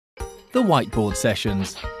The Whiteboard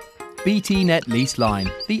Sessions. BT Net Lease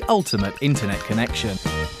Line, the ultimate internet connection.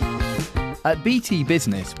 At BT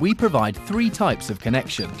Business, we provide 3 types of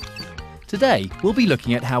connection. Today, we'll be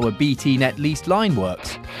looking at how a BT Net leased line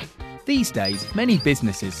works. These days, many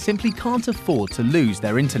businesses simply can't afford to lose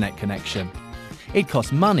their internet connection. It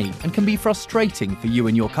costs money and can be frustrating for you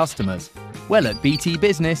and your customers. Well, at BT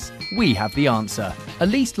Business, we have the answer. A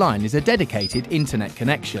leased line is a dedicated internet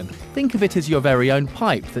connection. Think of it as your very own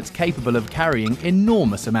pipe that's capable of carrying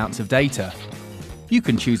enormous amounts of data. You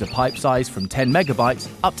can choose a pipe size from 10 megabytes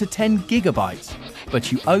up to 10 gigabytes,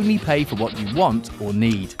 but you only pay for what you want or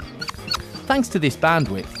need. Thanks to this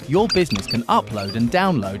bandwidth, your business can upload and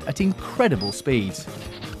download at incredible speeds.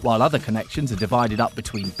 While other connections are divided up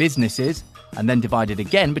between businesses and then divided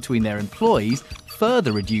again between their employees,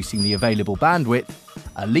 further reducing the available bandwidth,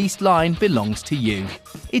 a leased line belongs to you.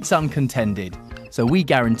 It's uncontended, so we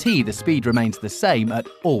guarantee the speed remains the same at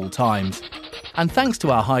all times. And thanks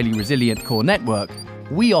to our highly resilient core network,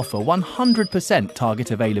 we offer 100%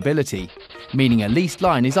 target availability, meaning a leased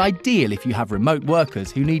line is ideal if you have remote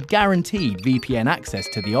workers who need guaranteed VPN access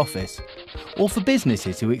to the office, or for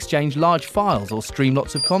businesses who exchange large files or stream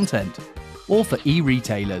lots of content, or for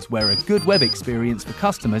e-retailers where a good web experience for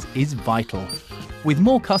customers is vital. With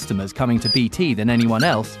more customers coming to BT than anyone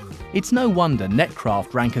else, it's no wonder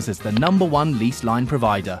Netcraft rank us as the #1 lease line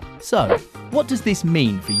provider. So, what does this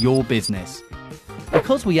mean for your business?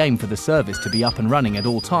 Because we aim for the service to be up and running at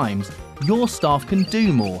all times, your staff can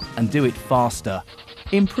do more and do it faster,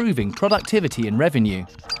 improving productivity and revenue.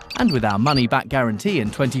 And with our money-back guarantee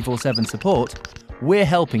and 24/7 support, we're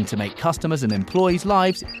helping to make customers and employees'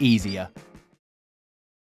 lives easier.